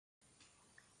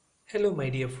Hello my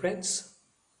dear friends.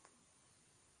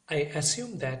 I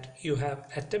assume that you have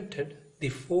attempted the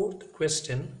fourth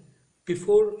question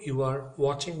before you are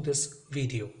watching this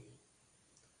video.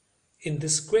 In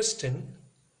this question,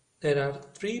 there are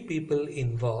three people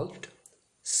involved: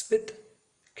 Smith,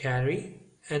 Carey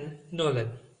and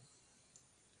Nolan.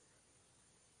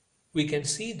 We can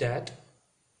see that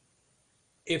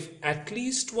if at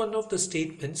least one of the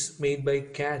statements made by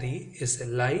Carey is a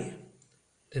lie,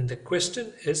 then the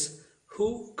question is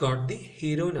who got the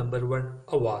hero number 1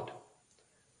 award.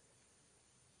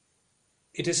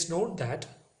 It is known that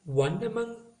one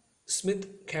among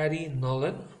Smith, Carey,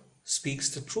 Nolan speaks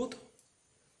the truth,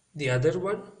 the other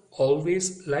one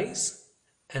always lies,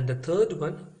 and the third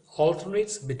one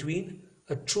alternates between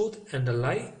a truth and a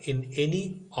lie in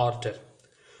any order,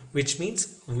 which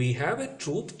means we have a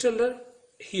truth teller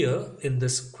here in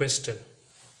this question.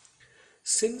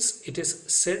 Since it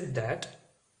is said that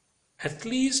at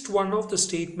least one of the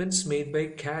statements made by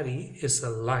Carey is a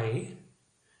lie,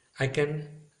 I can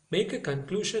make a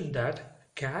conclusion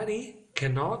that Carey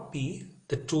cannot be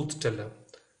the truth teller.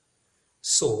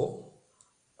 So,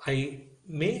 I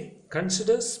may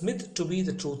consider Smith to be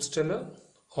the truth teller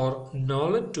or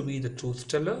Nolan to be the truth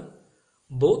teller.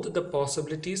 Both the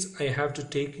possibilities I have to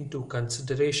take into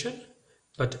consideration,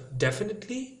 but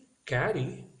definitely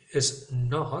Carey is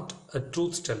not a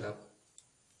truth teller.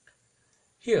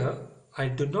 Here, I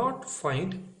do not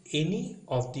find any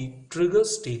of the trigger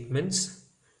statements,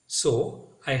 so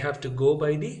I have to go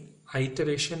by the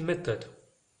iteration method.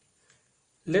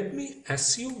 Let me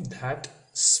assume that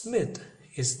Smith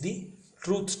is the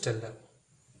truth teller.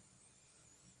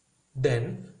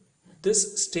 Then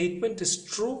this statement is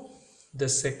true. The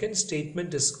second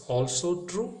statement is also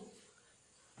true.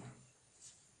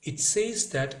 It says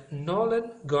that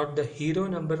Nolan got the hero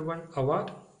number 1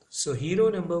 award. So hero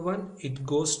number 1, it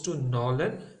goes to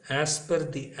Nolan as per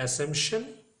the assumption.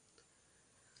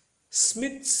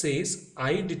 Smith says,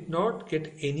 I did not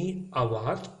get any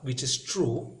award, which is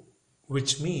true,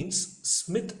 which means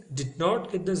Smith did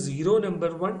not get the hero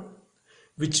number 1,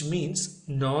 which means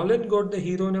Nolan got the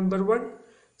hero number 1.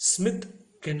 Smith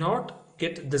cannot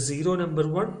get the hero number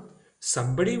 1.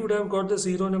 Somebody would have got the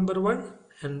hero number 1,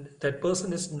 and that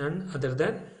person is none other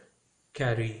than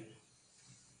Carey.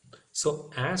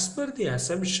 So as per the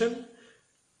assumption,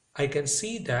 I can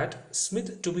see that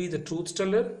Smith to be the truth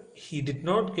teller, he did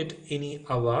not get any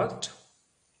award,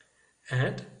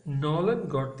 and Nolan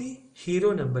got the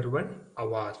hero number 1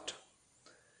 award.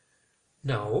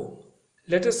 Now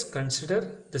let us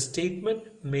consider the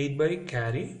statement made by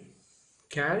Carey.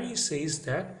 Carey says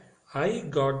that I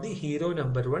got the hero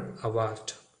number 1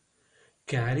 award.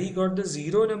 Carey got the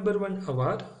hero number 1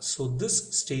 award, so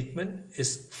this statement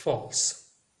is false.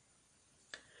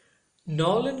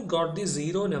 Nolan got the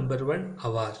hero number 1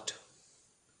 award.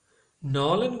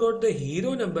 Nolan got the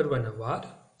hero number 1 award,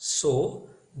 so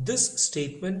this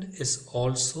statement is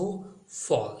also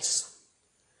false.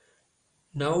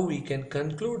 Now we can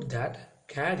conclude that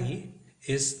Carey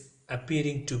is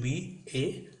appearing to be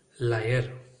a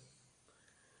liar.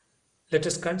 Let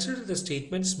us consider the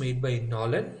statements made by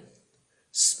Nolan.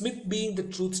 Smith being the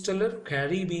truth teller,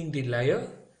 Carey being the liar,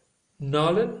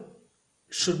 Nolan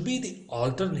should be the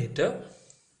alternator.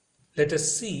 Let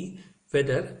us see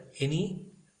whether any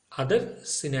other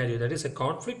scenario, that is a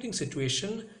conflicting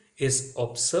situation, is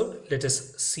observed. Let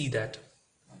us see that.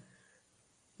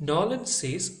 Nolan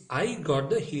says, I got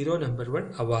the hero number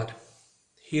 1 award.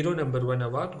 Hero number 1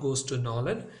 award goes to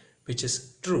Nolan, which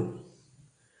is true.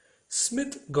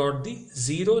 Smith got the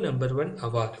hero number 1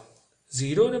 award.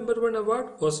 Hero number 1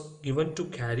 award was given to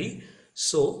Carey,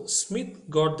 so Smith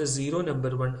got the hero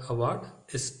number 1 award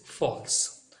is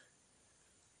false.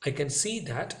 I can see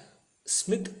that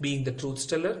Smith being the truth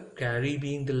teller, Carey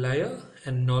being the liar,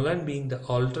 and Nolan being the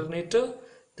alternator,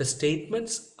 the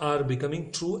statements are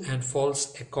becoming true and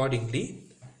false accordingly.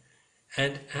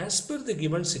 And as per the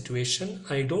given situation,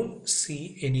 I don't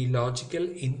see any logical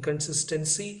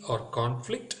inconsistency or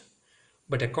conflict.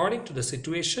 But according to the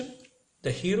situation,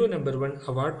 the hero number 1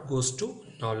 award goes to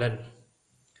Nolan.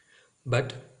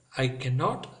 But I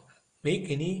cannot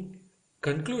make any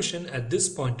conclusion at this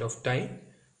point of time,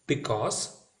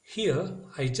 because here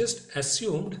I just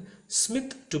assumed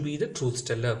Smith to be the truth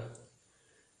teller.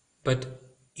 But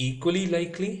equally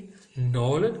likely,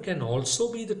 Nolan can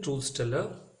also be the truth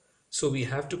teller. So we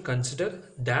have to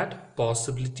consider that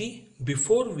possibility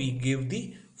before we give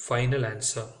the final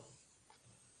answer.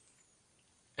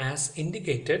 As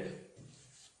indicated,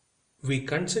 we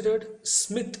considered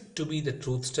Smith to be the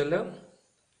truth teller,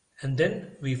 and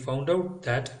then we found out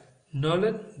that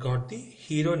Nolan got the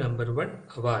hero number 1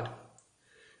 award.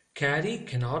 Carrie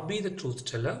cannot be the truth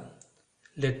teller.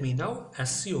 Let me now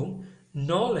assume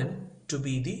Nolan to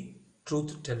be the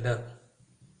truth teller.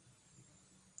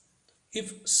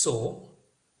 If so,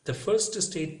 the first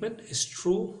statement is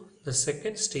true, the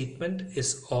second statement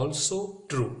is also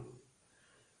true.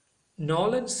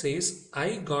 Nolan says,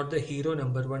 I got the hero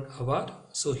number 1 award,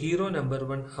 so hero number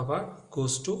 1 award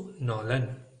goes to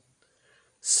Nolan.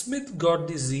 Smith got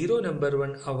the zero number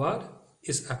 1 award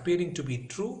is appearing to be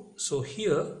true, so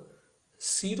here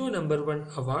zero number 1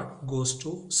 award goes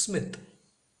to Smith.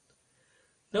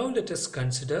 Now let us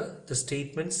consider the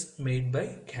statements made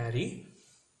by Carrie.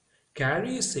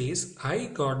 Carrie says, I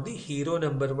got the hero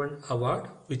number 1 award,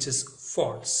 which is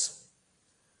false.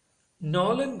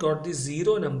 Nolan got the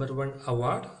zero number 1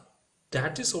 award.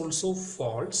 That is also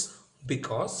false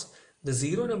because the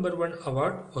zero number 1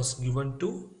 award was given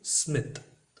to Smith.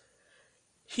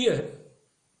 Here,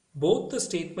 both the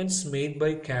statements made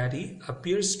by Carrie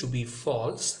appears to be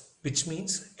false, which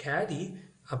means Carrie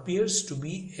appears to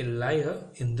be a liar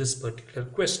in this particular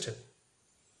question,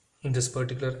 in this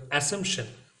particular assumption.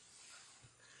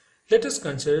 Let us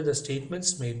consider the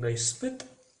statements made by Smith.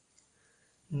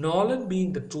 Nolan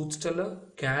being the truth teller,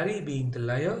 Carrie being the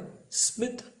liar,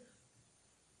 Smith,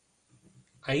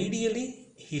 ideally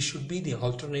he should be the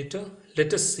alternator.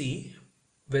 Let us see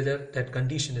whether that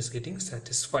condition is getting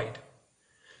satisfied.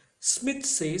 Smith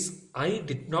says, I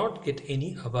did not get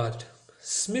any award.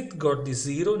 Smith got the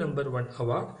zero number 1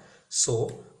 award,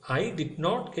 so I did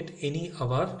not get any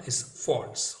award is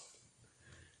false.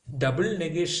 Double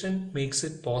negation makes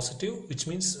it positive, which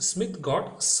means Smith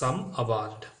got some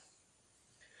award.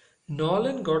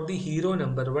 Nolan got the hero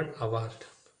number 1 award.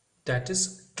 That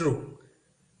is true.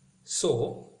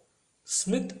 So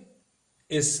Smith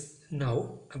is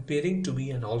now appearing to be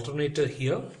an alternator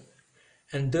here,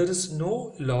 and there is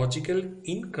no logical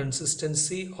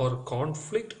inconsistency or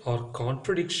conflict or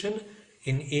contradiction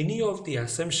in any of the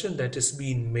assumption that is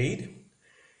being made.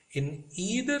 In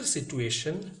either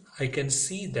situation, I can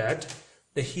see that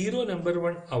the hero number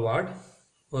 1 award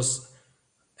was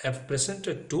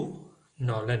presented to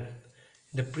Nolan.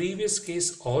 In the previous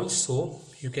case also,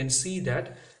 you can see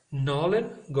that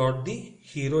Nolan got the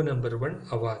hero number 1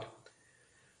 award.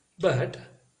 But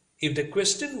if the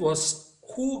question was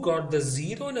who got the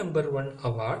zero number 1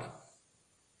 award,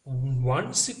 in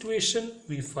one situation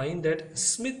we find that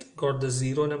Smith got the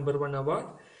zero number 1 award.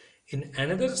 In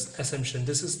another assumption,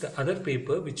 this is the other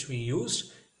paper which we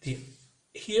used,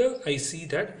 here I see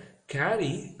that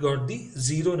Carrie got the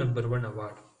zero number 1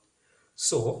 award.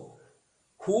 So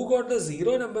who got the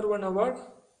zero number 1 award?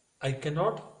 I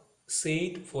cannot say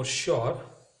it for sure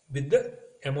with the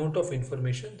amount of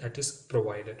information that is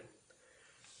provided.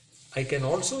 I can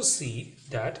also see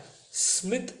that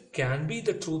Smith can be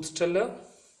the truth teller,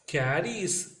 Carrie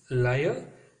is liar,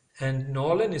 and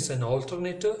Nolan is an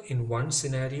alternator in one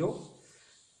scenario.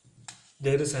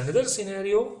 There is another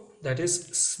scenario, that is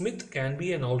Smith can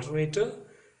be an alternator,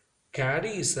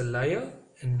 Carrie is a liar,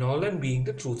 and Nolan being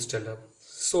the truth teller.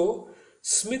 So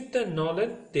Smith and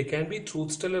Nolan, they can be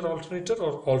truth teller alternator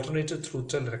or alternator truth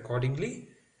teller accordingly.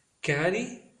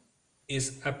 Carrie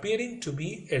is appearing to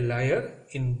be a liar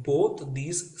in both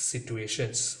these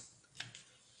situations.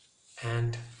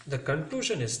 And the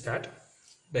conclusion is that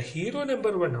the hero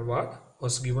number 1 award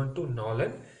was given to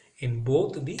Nolan in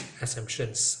both the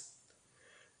assumptions.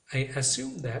 I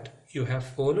assume that you have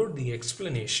followed the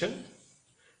explanation.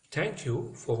 Thank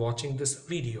you for watching this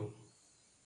video.